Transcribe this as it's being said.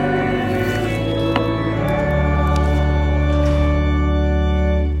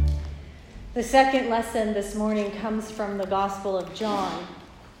second lesson this morning comes from the Gospel of John,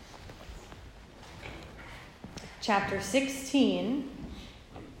 chapter 16,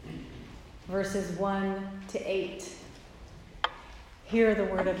 verses 1 to 8. Hear the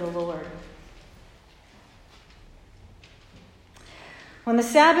word of the Lord. When the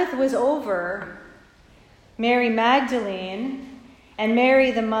Sabbath was over, Mary Magdalene and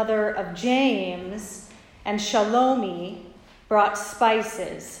Mary, the mother of James, and Salome brought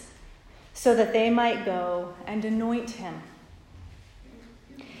spices so that they might go and anoint him.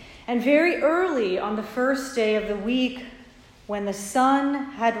 And very early on the first day of the week, when the sun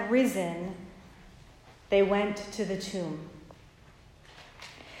had risen, they went to the tomb.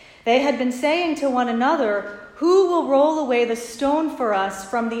 They had been saying to one another, "Who will roll away the stone for us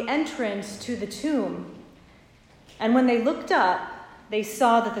from the entrance to the tomb?" And when they looked up, they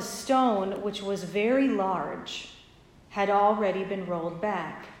saw that the stone, which was very large, had already been rolled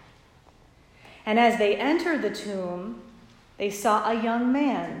back. And as they entered the tomb, they saw a young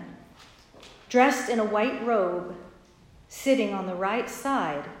man, dressed in a white robe, sitting on the right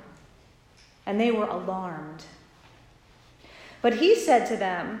side, and they were alarmed. But he said to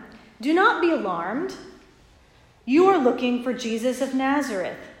them, "Do not be alarmed. You are looking for Jesus of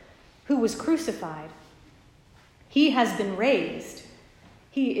Nazareth, who was crucified. He has been raised.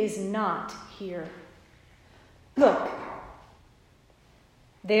 He is not here. Look,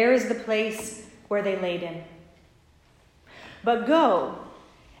 there is the place where they laid him. But go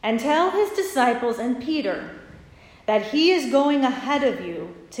and tell his disciples and Peter that he is going ahead of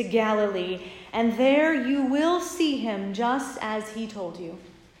you to Galilee, and there you will see him just as he told you."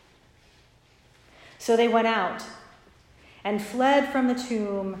 So they went out and fled from the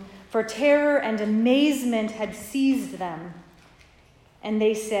tomb, for terror and amazement had seized them, and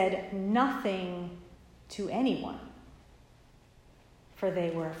they said nothing to anyone, for they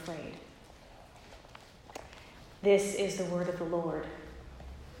were afraid. This is the word of the Lord.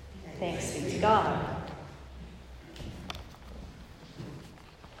 Thanks be to God.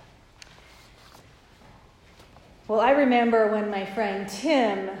 Well, I remember when my friend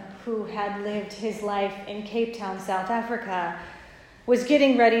Tim, who had lived his life in Cape Town, South Africa, was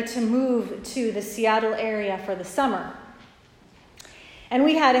getting ready to move to the Seattle area for the summer. And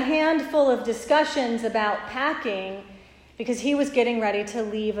we had a handful of discussions about packing because he was getting ready to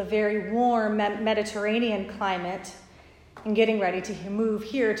leave a very warm Mediterranean climate and getting ready to move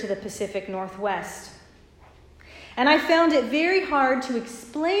here to the Pacific Northwest. And I found it very hard to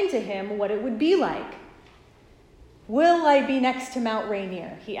explain to him what it would be like. "Will I be next to Mount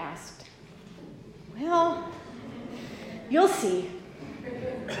Rainier?" he asked. "Well, you'll see."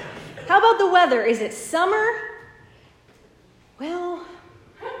 "How about the weather? Is it summer?" "Well,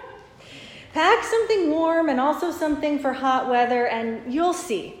 pack something warm and also something for hot weather, and you'll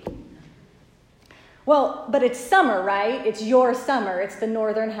see." "Well, but it's summer, right? It's your summer. It's the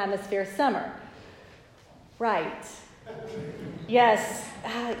Northern Hemisphere summer." "Right. Yes.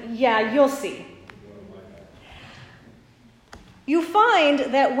 Yeah, you'll see." You find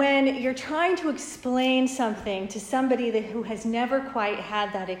that when you're trying to explain something to somebody who has never quite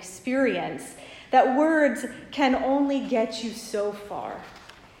had that experience, that words can only get you so far.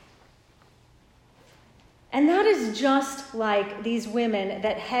 And that is just like these women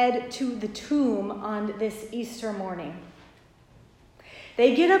that head to the tomb on this Easter morning.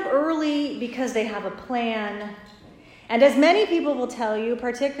 They get up early because they have a plan. And as many people will tell you,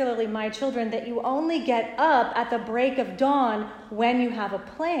 particularly my children, that you only get up at the break of dawn when you have a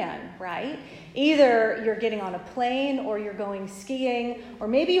plan, right? Either you're getting on a plane or you're going skiing, or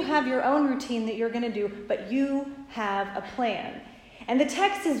maybe you have your own routine that you're going to do, but you have a plan. And the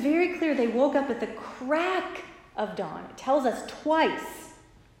text is very clear. They woke up at the crack of dawn. It tells us twice.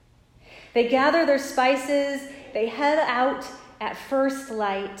 They gather their spices. They head out at first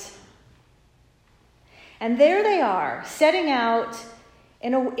light. And there they are, setting out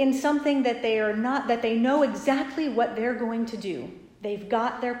in something that they know exactly what they're going to do. They've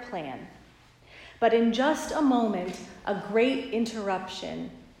got their plan. But in just a moment, a great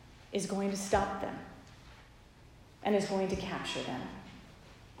interruption is going to stop them and is going to capture them.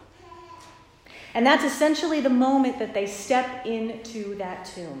 And that's essentially the moment that they step into that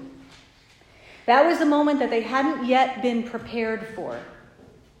tomb. That was the moment that they hadn't yet been prepared for.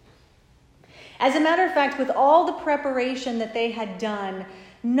 As a matter of fact, with all the preparation that they had done,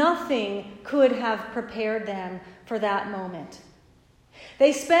 nothing could have prepared them for that moment.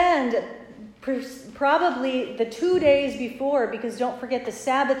 They spend probably the 2 days before, because don't forget the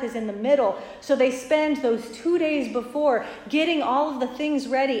Sabbath is in the middle. So they spend those 2 days before getting all of the things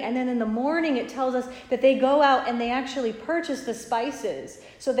ready. And then in the morning it tells us that they go out and they actually purchase the spices.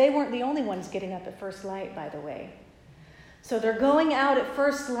 So they weren't the only ones getting up at first light, by the way. So they're going out at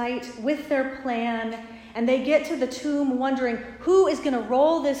first light with their plan, and they get to the tomb wondering who is going to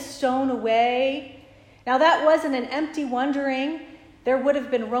roll this stone away. Now that wasn't an empty wondering. There would have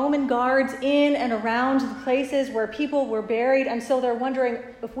been Roman guards in and around the places where people were buried, and so they're wondering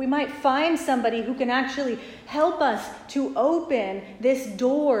if we might find somebody who can actually help us to open this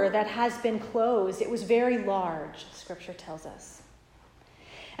door that has been closed. It was very large, Scripture tells us.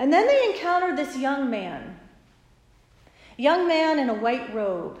 And then they encountered this young man in a white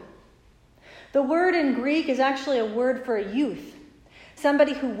robe. The word in Greek is actually a word for a youth.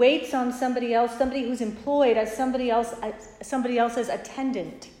 Somebody who waits on somebody else, somebody who's employed as somebody else's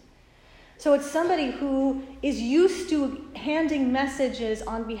attendant. So it's somebody who is used to handing messages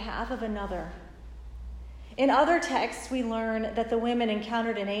on behalf of another. In other texts, we learn that the women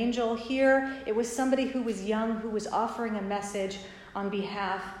encountered an angel. Here, it was somebody who was young, who was offering a message on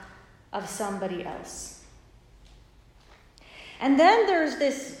behalf of somebody else. And then there's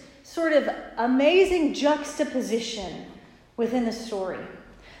this sort of amazing juxtaposition within the story.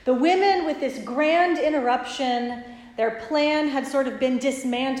 The women, with this grand interruption, their plan had sort of been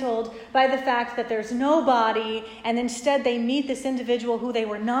dismantled by the fact that there's no body, and instead they meet this individual who they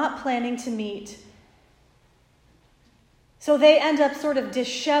were not planning to meet. So they end up sort of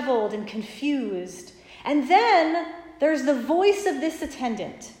disheveled and confused. And then there's the voice of this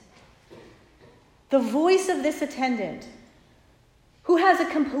attendant. The voice of this attendant, who has a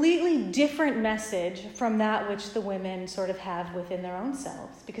completely different message from that which the women sort of have within their own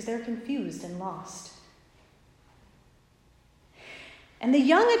selves, because they're confused and lost. And the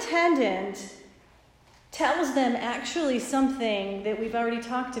young attendant tells them actually something that we've already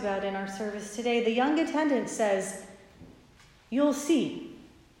talked about in our service today. The young attendant says, "You'll see."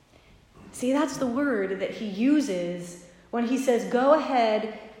 See, that's the word that he uses when he says, "Go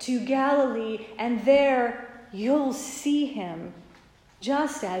ahead to Galilee, and there you'll see him,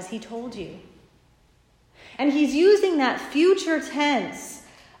 just as he told you." And he's using that future tense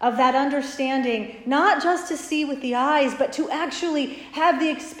of that understanding, not just to see with the eyes, but to actually have the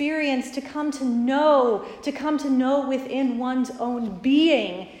experience to come to know within one's own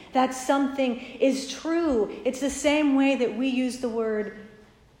being that something is true. It's the same way that we use the word,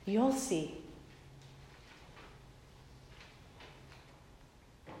 "you'll see."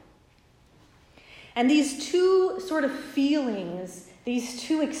 And these two sort of feelings, these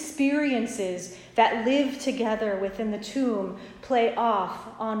two experiences that live together within the tomb play off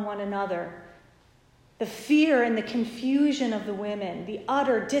on one another. The fear and the confusion of the women, the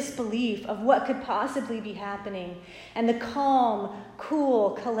utter disbelief of what could possibly be happening, and the calm,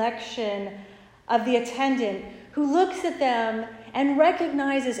 cool collection of the attendant who looks at them and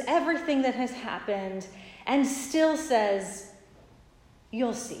recognizes everything that has happened and still says,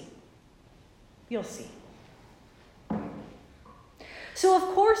 "You'll see. You'll see." So of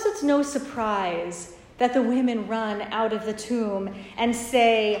course it's no surprise that the women run out of the tomb and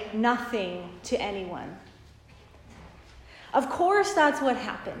say nothing to anyone. Of course that's what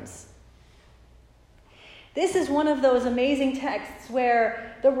happens. This is one of those amazing texts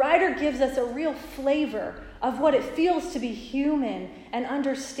where the writer gives us a real flavor of what it feels to be human and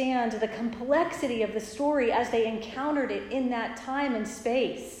understand the complexity of the story as they encountered it in that time and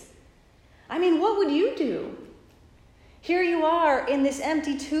space. I mean, what would you do? Here you are in this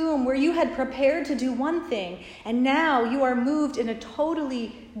empty tomb where you had prepared to do one thing, and now you are moved in a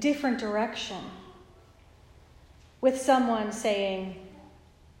totally different direction, with someone saying,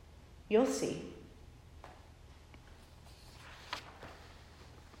 "You'll see."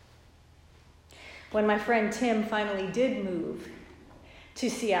 When my friend Tim finally did move to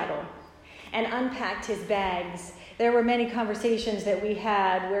Seattle and unpacked his bags, there were many conversations that we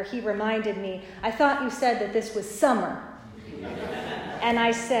had where he reminded me, "I thought you said that this was summer." And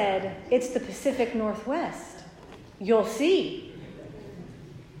I said, "It's the Pacific Northwest. You'll see."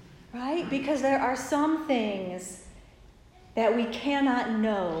 Right? Because there are some things that we cannot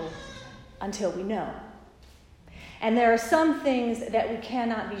know until we know. And there are some things that we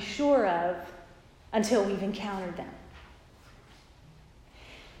cannot be sure of until we've encountered them.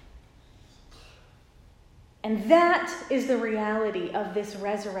 And that is the reality of this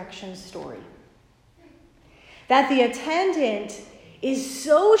resurrection story. That the attendant is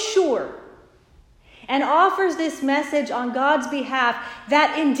so sure and offers this message on God's behalf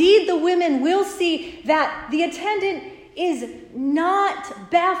that indeed the women will see, that the attendant is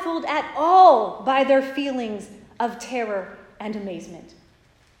not baffled at all by their feelings of terror and amazement.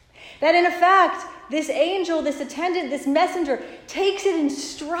 That in fact, this angel, this attendant, this messenger takes it in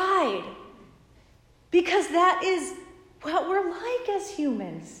stride, because that is what we're like as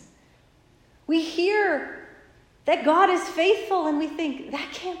humans. We hear that God is faithful and we think,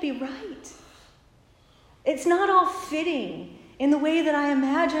 that can't be right. It's not all fitting in the way that I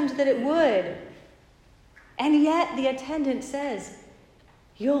imagined that it would. And yet the attendant says,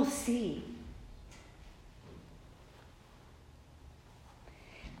 you'll see.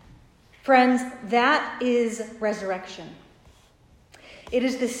 Friends, that is resurrection. It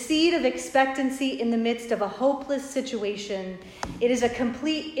is the seed of expectancy in the midst of a hopeless situation. It is a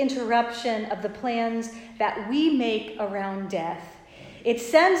complete interruption of the plans that we make around death. It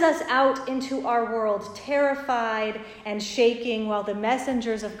sends us out into our world terrified and shaking while the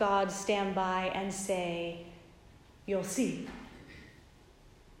messengers of God stand by and say, you'll see.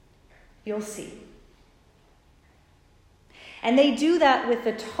 You'll see. And they do that with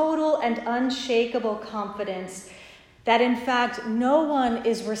the total and unshakable confidence that in fact no one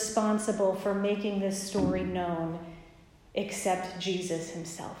is responsible for making this story known except Jesus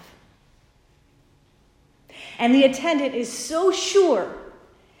himself. And the attendant is so sure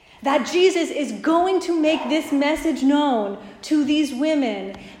that Jesus is going to make this message known to these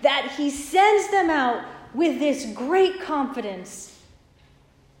women that he sends them out with this great confidence.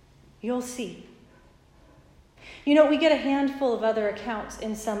 You'll see. You know, we get a handful of other accounts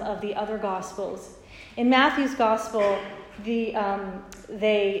in some of the other Gospels. In Matthew's Gospel,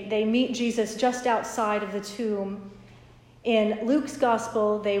 they meet Jesus just outside of the tomb. In Luke's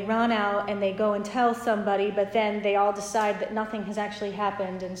Gospel, they run out and they go and tell somebody, but then they all decide that nothing has actually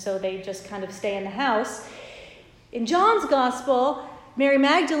happened, and so they just kind of stay in the house. In John's Gospel, Mary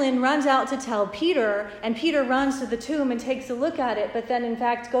Magdalene runs out to tell Peter, and Peter runs to the tomb and takes a look at it, but then in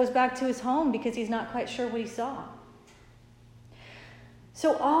fact goes back to his home because he's not quite sure what he saw.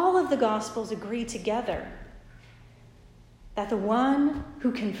 So all of the Gospels agree together that the one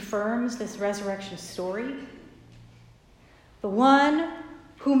who confirms this resurrection story, the one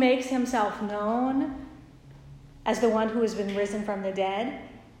who makes himself known as the one who has been risen from the dead,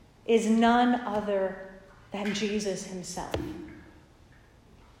 is none other than Jesus himself.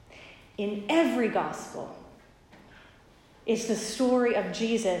 In every gospel, it's the story of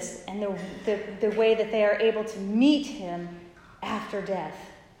Jesus and the way that they are able to meet him after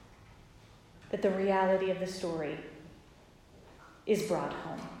death, that the reality of the story is brought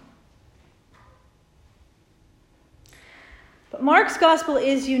home. But Mark's gospel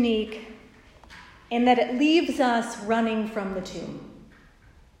is unique in that it leaves us running from the tomb.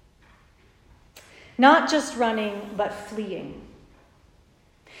 Not just running, but fleeing.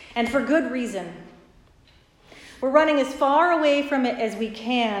 And for good reason. We're running as far away from it as we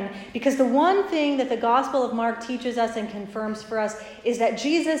can, because the one thing that the Gospel of Mark teaches us and confirms for us is that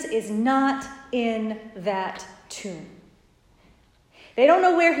Jesus is not in that tomb. They don't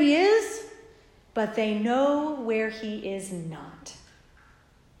know where he is, but they know where he is not.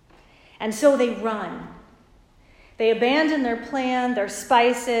 And so they run. They abandon their plan, their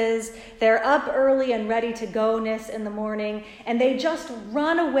spices, they're up early and ready to go-ness in the morning, and they just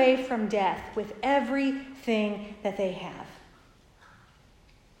run away from death with everything that they have.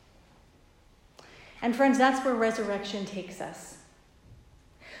 And friends, that's where resurrection takes us.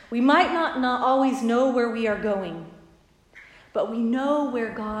 We might not always know where we are going, but we know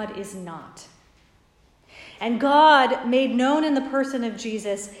where God is not. And God, made known in the person of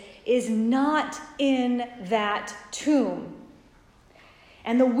Jesus, is not in that tomb.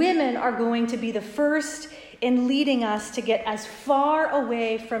 And the women are going to be the first in leading us to get as far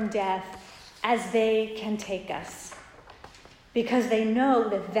away from death as they can take us, because they know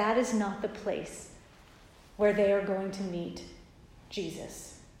that that is not the place where they are going to meet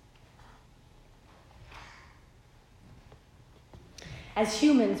Jesus. As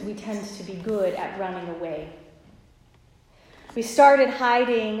humans, we tend to be good at running away. We started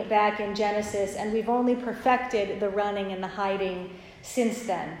hiding back in Genesis, and we've only perfected the running and the hiding since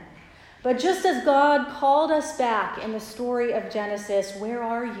then. But just as God called us back in the story of Genesis, where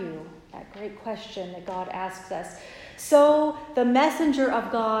are you? That great question that God asks us. So the messenger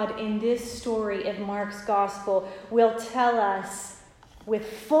of God in this story of Mark's gospel will tell us with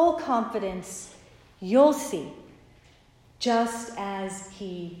full confidence, you'll see, just as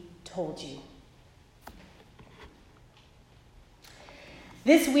he told you.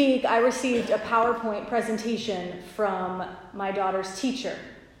 This week, I received a PowerPoint presentation from my daughter's teacher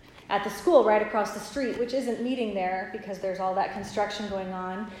at the school right across the street, which isn't meeting there because there's all that construction going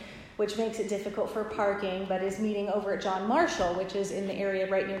on. which makes it difficult for parking, but is meeting over at John Marshall, which is in the area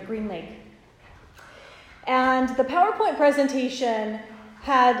right near Green Lake. And the PowerPoint presentation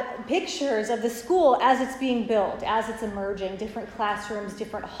had pictures of the school as it's being built, as it's emerging, different classrooms,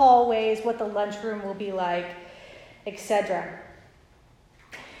 different hallways, what the lunchroom will be like, etc.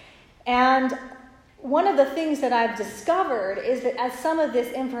 And one of the things that I've discovered is that as some of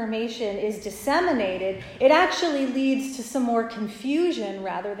this information is disseminated, it actually leads to some more confusion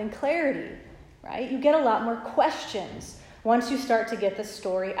rather than clarity, right? You get a lot more questions once you start to get the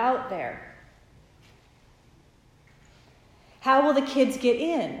story out there. How will the kids get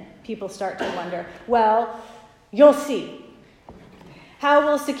in? People start to wonder. Well, you'll see. How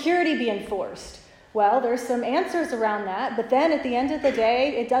will security be enforced? Well, there's some answers around that, but then at the end of the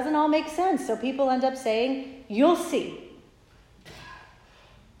day, it doesn't all make sense. So people end up saying, you'll see.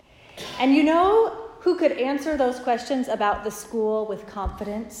 And you know who could answer those questions about the school with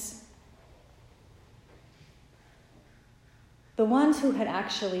confidence? The ones who had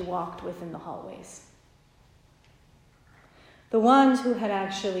actually walked within the hallways. The ones who had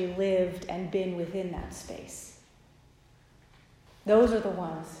actually lived and been within that space. Those are the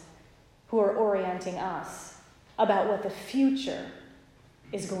ones who are orienting us about what the future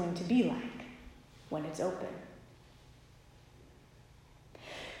is going to be like when it's open.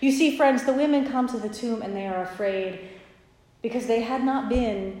 You see, friends, the women come to the tomb and they are afraid because they had not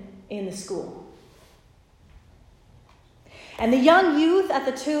been in the school. And the young youth at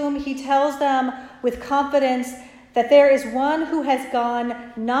the tomb, he tells them with confidence that there is one who has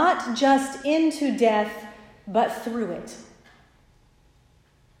gone not just into death, but through it.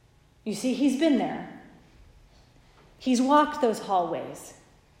 You see, he's been there. He's walked those hallways.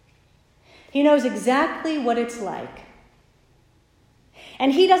 He knows exactly what it's like.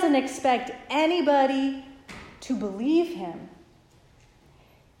 And he doesn't expect anybody to believe him.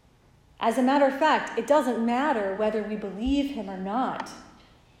 As a matter of fact, it doesn't matter whether we believe him or not.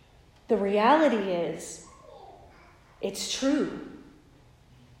 The reality is, it's true.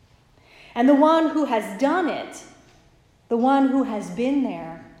 And the one who has done it, the one who has been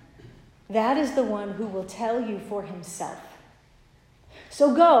there, that is the one who will tell you for himself.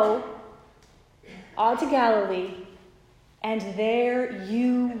 So go on to Galilee, and there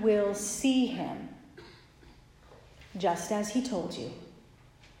you will see him, just as he told you.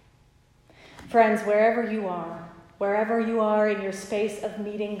 Friends, wherever you are in your space of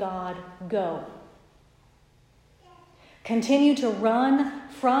meeting God, go. Continue to run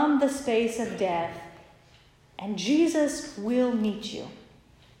from the space of death, and Jesus will meet you,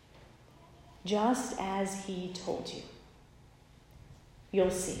 just as he told you.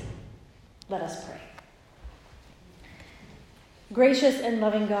 You'll see. Let us pray. Gracious and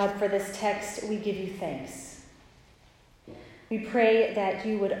loving God, for this text, we give you thanks. We pray that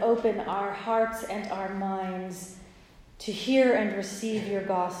you would open our hearts and our minds to hear and receive your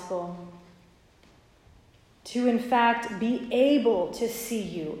gospel, to in fact be able to see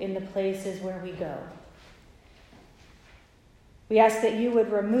you in the places where we go. We ask that you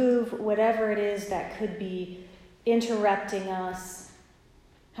would remove whatever it is that could be interrupting us.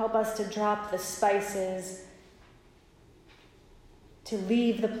 Help us to drop the spices, to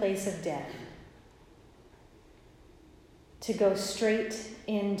leave the place of death, to go straight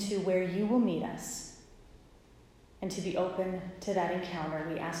into where you will meet us, and to be open to that encounter.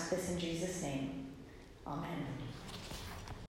 We ask this in Jesus' name. Amen.